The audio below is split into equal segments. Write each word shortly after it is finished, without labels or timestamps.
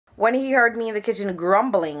when he heard me in the kitchen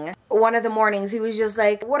grumbling one of the mornings, he was just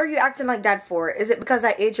like, what are you acting like that for? Is it because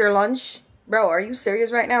I ate your lunch? Bro, are you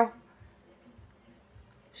serious right now?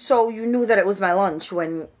 So you knew that it was my lunch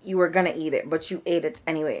when you were gonna eat it, but you ate it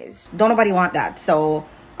anyways. Don't nobody want that, so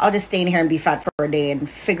I'll just stay in here and be fat for a day and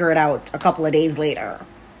figure it out a couple of days later.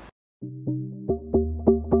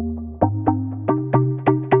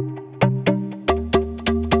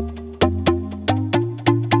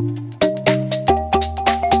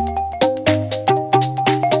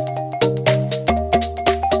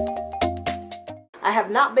 I have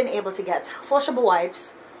not been able to get flushable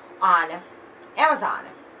wipes on Amazon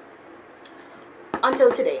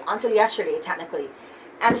until today, until yesterday technically.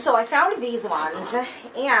 And so I found these ones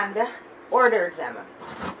and ordered them.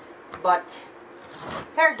 But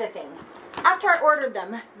here's the thing. After I ordered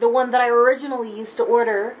them, the one that I originally used to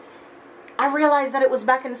order, I realized that it was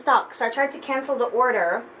back in stock. So I tried to cancel the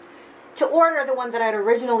order to order the one that I'd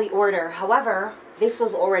originally ordered. However, this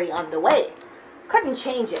was already on the way. Couldn't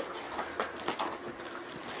change it.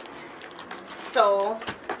 So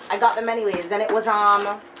I got them anyways, and it was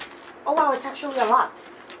oh wow, it's actually a lot.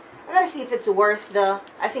 I gotta see if it's worth the,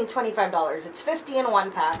 I think $25. It's 50 in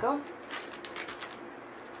one pack. Oh.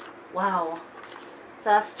 Wow.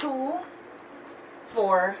 So that's 2,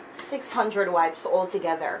 4, 600 wipes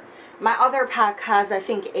altogether. My other pack has, I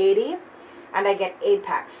think, 80, and I get 8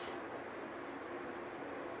 packs.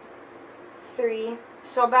 3,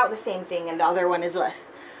 so about the same thing, and the other one is less.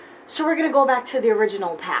 So we're gonna go back to the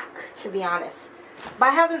original pack, to be honest. But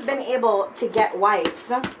I haven't been able to get wipes.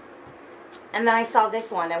 And then I saw this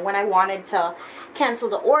one, and when I wanted to cancel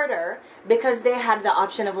the order, because they had the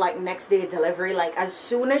option of like next day delivery, like as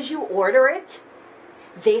soon as you order it,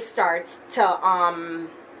 they start to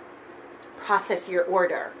process your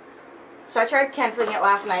order. So I tried canceling it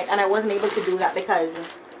last night, and I wasn't able to do that because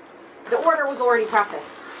the order was already processed.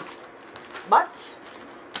 But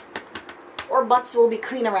our butts will be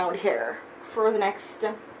clean around here for the next,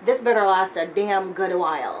 this better last a damn good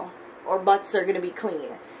while. Our butts are gonna be clean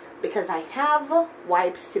because I have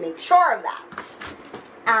wipes to make sure of that.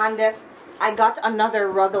 And I got another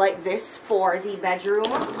rug like this for the bedroom.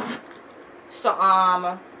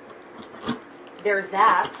 So there's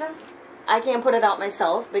that. I can't put it out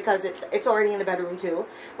myself because it's already in the bedroom too,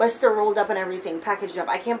 but it's still rolled up and everything, packaged up.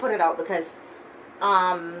 I can't put it out because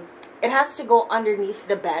it has to go underneath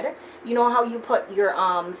the bed. You know how you put your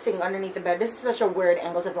thing underneath the bed? This is such a weird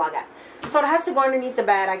angle to vlog at. So it has to go underneath the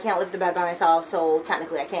bed. I can't lift the bed by myself, so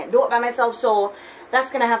technically I can't do it by myself. So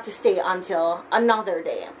that's gonna have to stay until another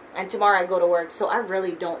day. And tomorrow I go to work, so I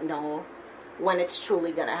really don't know when it's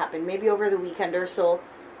truly gonna happen. Maybe over the weekend or so.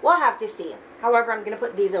 We'll have to see. However, I'm gonna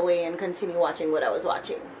put these away and continue watching what I was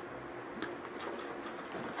watching.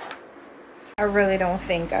 I really don't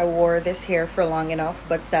think I wore this hair for long enough,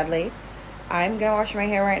 but sadly, I'm gonna wash my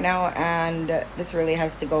hair right now, and this really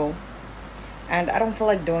has to go. And I don't feel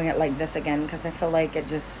like doing it like this again because I feel like it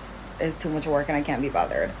just is too much work and I can't be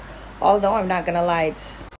bothered. Although I'm not gonna lie,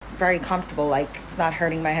 it's very comfortable, like it's not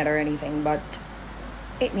hurting my head or anything, but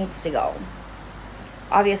it needs to go.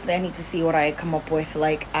 Obviously, I need to see what I come up with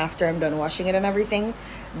like after I'm done washing it and everything,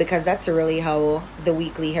 because that's really how the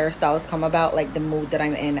weekly hairstyles come about, like the mood that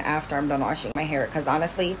I'm in after I'm done washing my hair. Because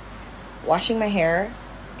honestly, washing my hair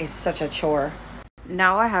is such a chore.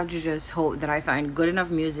 Now I have to just hope that I find good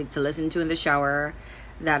enough music to listen to in the shower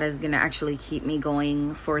that is gonna actually keep me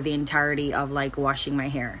going for the entirety of like washing my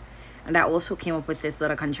hair. And I also came up with this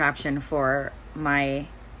little contraption for my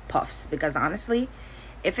puffs, because honestly,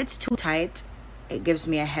 if it's too tight, it gives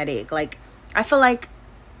me a headache. Like, I feel like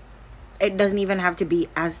it doesn't even have to be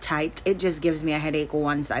as tight. It just gives me a headache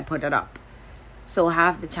once I put it up. So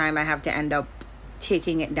half the time I have to end up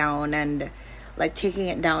taking it down and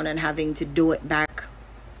having to do it back.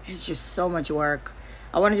 It's just so much work.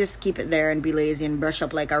 I want to just keep it there and be lazy and brush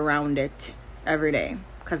up like around it every day,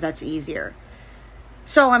 because that's easier.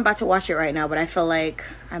 So I'm about to wash it right now, but I feel like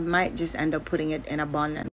I might just end up putting it in a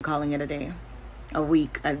bun and calling it a day, a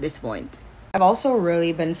week at this point. I've also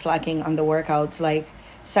really been slacking on the workouts, like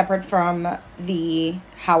separate from the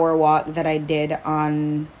hour walk that I did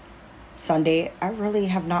on Sunday. I really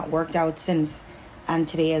have not worked out since, and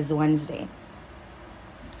today is Wednesday.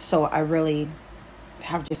 So I really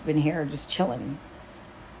have just been here just chilling.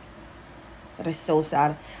 That is so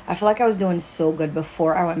sad. I feel like I was doing so good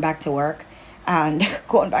before I went back to work, and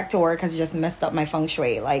going back to work has just messed up my feng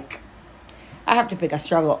shui. Like, I have to pick a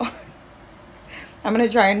struggle. I'm going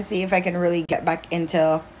to try and see if I can really get back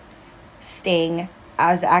into staying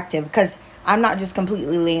as active, because I'm not just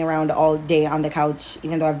completely laying around all day on the couch,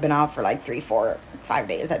 even though I've been out for like 3, 4, 5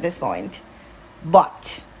 days at this point.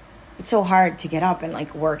 But it's so hard to get up and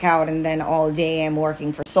like work out, and then all day I'm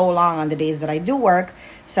working for so long on the days that I do work.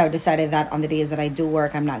 So I've decided that on the days that I do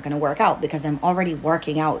work, I'm not going to work out because I'm already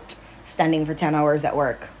working out, standing for 10 hours at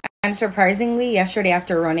work. And surprisingly, yesterday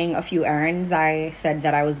after running a few errands, I said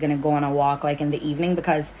that I was going to go on a walk like in the evening,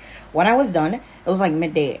 because when I was done, it was like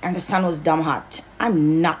midday and the sun was dumb hot.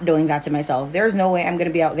 I'm not doing that to myself. There's no way I'm going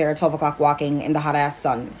to be out there at 12 o'clock walking in the hot ass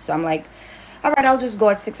sun. So I'm like, all right, I'll just go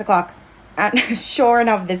at 6 o'clock. And sure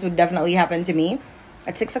enough, this would definitely happen to me.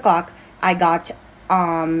 At 6 o'clock, I got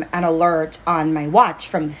an alert on my watch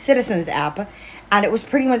from the Citizens app. And it was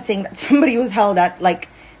pretty much saying that somebody was held at like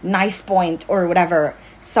knife point or whatever,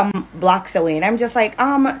 some blocks away. And I'm just like,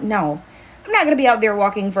 no, I'm not going to be out there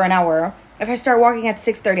walking for an hour. If I start walking at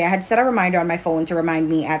 6:30, I had set a reminder on my phone to remind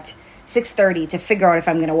me at 6:30 to figure out if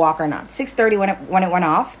I'm going to walk or not. 6:30 when it went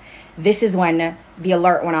off, this is when the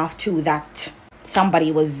alert went off too, that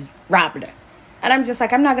somebody was robbed. And I'm just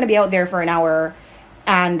like, I'm not going to be out there for an hour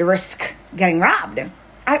and risk getting robbed.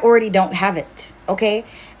 I already don't have it, okay?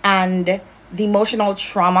 And the emotional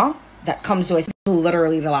trauma that comes with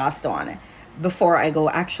literally the last one before I go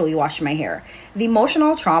actually wash my hair. The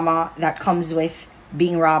emotional trauma that comes with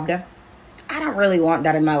being robbed, I don't really want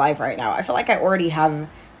that in my life right now. I feel like I already have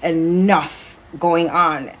enough going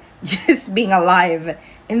on just being alive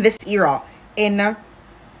in this era, in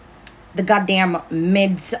the goddamn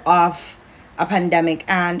midst of a pandemic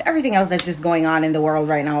and everything else that's just going on in the world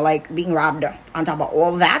right now. Like, being robbed on top of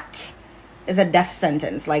all that is a death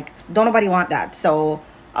sentence. Like, don't nobody want that. So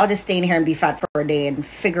I'll just stay in here and be fat for a day and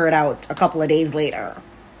figure it out a couple of days later.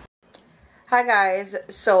 Hi guys,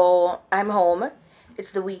 so I'm home.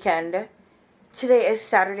 It's the weekend. Today is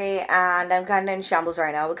Saturday and I'm kind of in shambles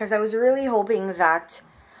right now because I was really hoping that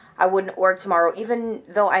I wouldn't work tomorrow, even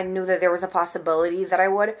though I knew that there was a possibility that I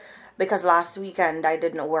would, because last weekend I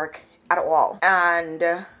didn't work at all.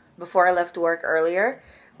 And before I left work earlier,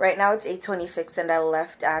 right now it's 8:26 and I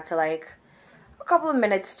left at like a couple of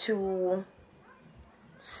minutes to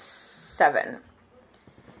 7.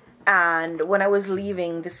 And when I was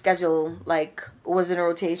leaving, the schedule like was in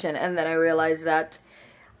rotation, and then I realized that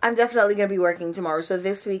I'm definitely gonna be working tomorrow. So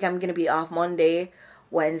this week I'm gonna be off Monday,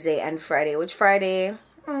 Wednesday, and Friday. Which Friday,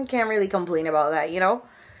 can't really complain about that, you know.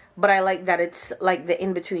 But I like that it's like the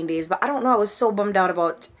in-between days. But I don't know, I was so bummed out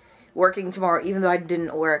about working tomorrow, even though I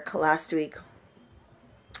didn't work last week.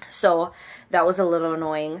 So that was a little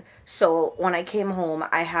annoying. So when I came home,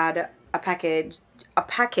 I had a packet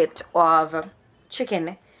of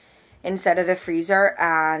chicken inside of the freezer,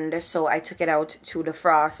 and so I took it out to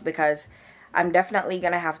defrost because I'm definitely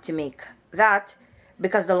gonna have to make that,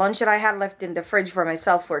 because the lunch that I had left in the fridge for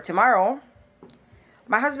myself for tomorrow,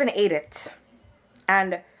 my husband ate it.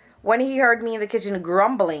 And when he heard me in the kitchen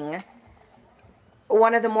grumbling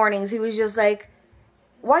one of the mornings, he was just like,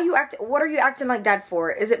 what are you acting like that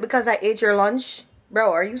for? Is it because I ate your lunch?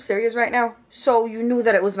 Bro, are you serious right now? So you knew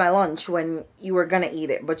that it was my lunch when you were gonna eat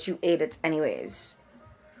it, but you ate it anyways.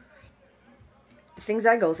 The things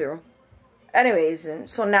I go through. Anyways,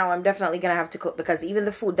 so now I'm definitely gonna have to cook, because even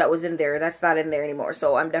the food that was in there, that's not in there anymore.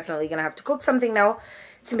 So I'm definitely gonna have to cook something now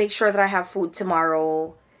to make sure that I have food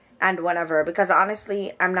tomorrow and whenever, because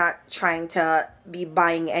honestly, I'm not trying to be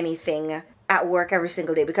buying anything at work every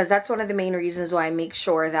single day, because that's one of the main reasons why I make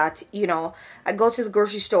sure that, you know, I go to the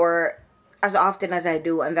grocery store as often as I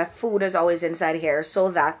do, and that food is always inside here,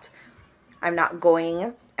 so that I'm not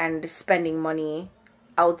going and spending money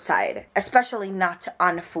outside, especially not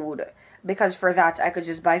on food, because for that I could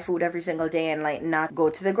just buy food every single day and like not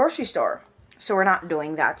go to the grocery store. So we're not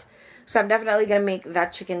doing that. So I'm definitely gonna make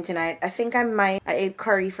that chicken tonight. I ate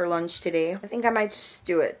curry for lunch today. I think I might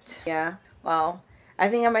stew it. Yeah, well, I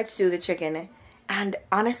think I might stew the chicken. And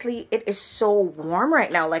honestly, it is so warm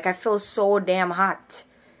right now. Like, I feel so damn hot.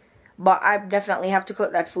 But I definitely have to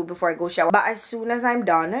cook that food before I go shower. But as soon as I'm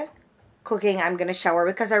done cooking, I'm gonna shower,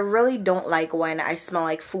 because I really don't like when I smell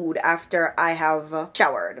like food after I have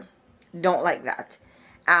showered. Don't like that.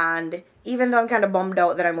 And even though I'm kind of bummed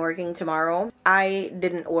out that I'm working tomorrow, I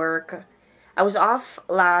didn't work. I was off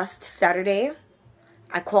last Saturday.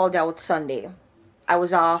 I called out Sunday. I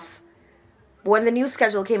was off. When the new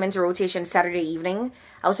schedule came into rotation Saturday evening,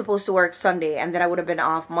 I was supposed to work Sunday, and then I would have been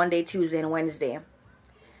off Monday, Tuesday, and Wednesday.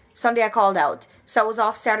 Sunday I called out. So I was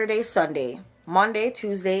off Saturday, Sunday, Monday,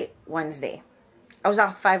 Tuesday, Wednesday. I was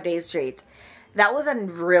off 5 days straight. That was a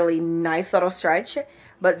really nice little stretch.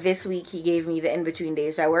 But this week he gave me the in-between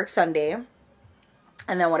days. So I work Sunday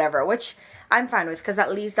and then whatever, which I'm fine with, because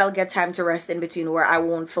at least I'll get time to rest in between where I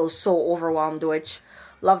won't feel so overwhelmed, which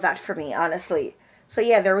love that for me, honestly. So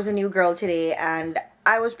yeah, there was a new girl today, and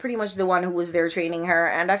I was pretty much the one who was there training her,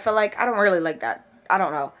 and I feel like I don't really like that. I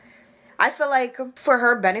don't know. I feel like for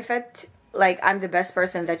her benefit, like I'm the best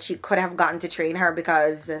person that she could have gotten to train her,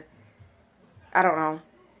 because I don't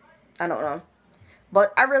know,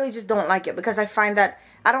 but I really just don't like it, because I find that,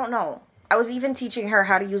 I don't know, I was even teaching her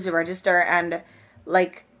how to use the register, and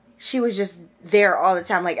like she was just there all the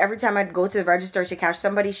time. Like every time I'd go to the register to cash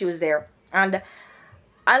somebody, she was there. And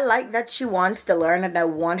I like that she wants to learn, and I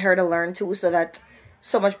want her to learn too, so that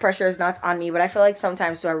so much pressure is not on me. But I feel like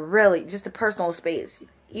sometimes, I really, just a personal space,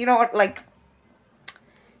 you know, like,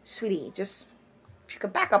 sweetie, just, if you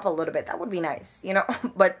could back up a little bit, that would be nice, you know.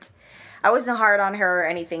 But I wasn't hard on her or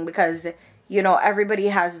anything, because, you know, everybody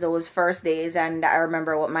has those first days, and I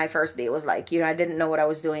remember what my first day was like. You know, I didn't know what I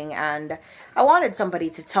was doing, and I wanted somebody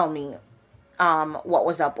to tell me what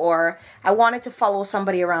was up, or I wanted to follow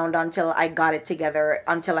somebody around until I got it together,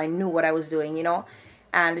 until I knew what I was doing, you know.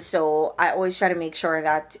 And so I always try to make sure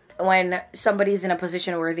that when somebody's in a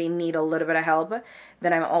position where they need a little bit of help,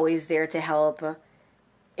 then I'm always there to help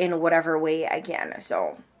in whatever way I can.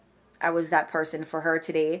 So I was that person for her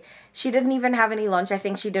today. She didn't even have any lunch. I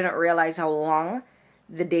think she didn't realize how long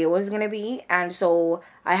the day was going to be. And so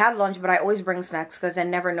I had lunch, but I always bring snacks, because I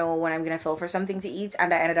never know when I'm going to feel for something to eat.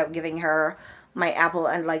 And I ended up giving her my apple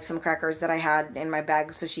and like some crackers that I had in my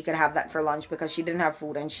bag, so she could have that for lunch, because she didn't have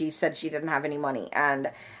food, and she said she didn't have any money. And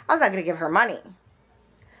I was not going to give her money.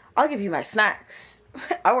 I'll give you my snacks.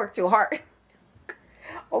 I work too hard.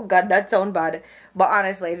 Oh God, that sounds bad. But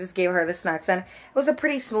honestly, I just gave her the snacks, and it was a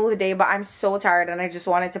pretty smooth day, but I'm so tired, and I just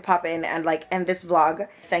wanted to pop in and like end this vlog.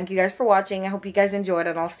 Thank you guys for watching. I hope you guys enjoyed,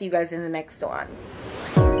 and I'll see you guys in the next one.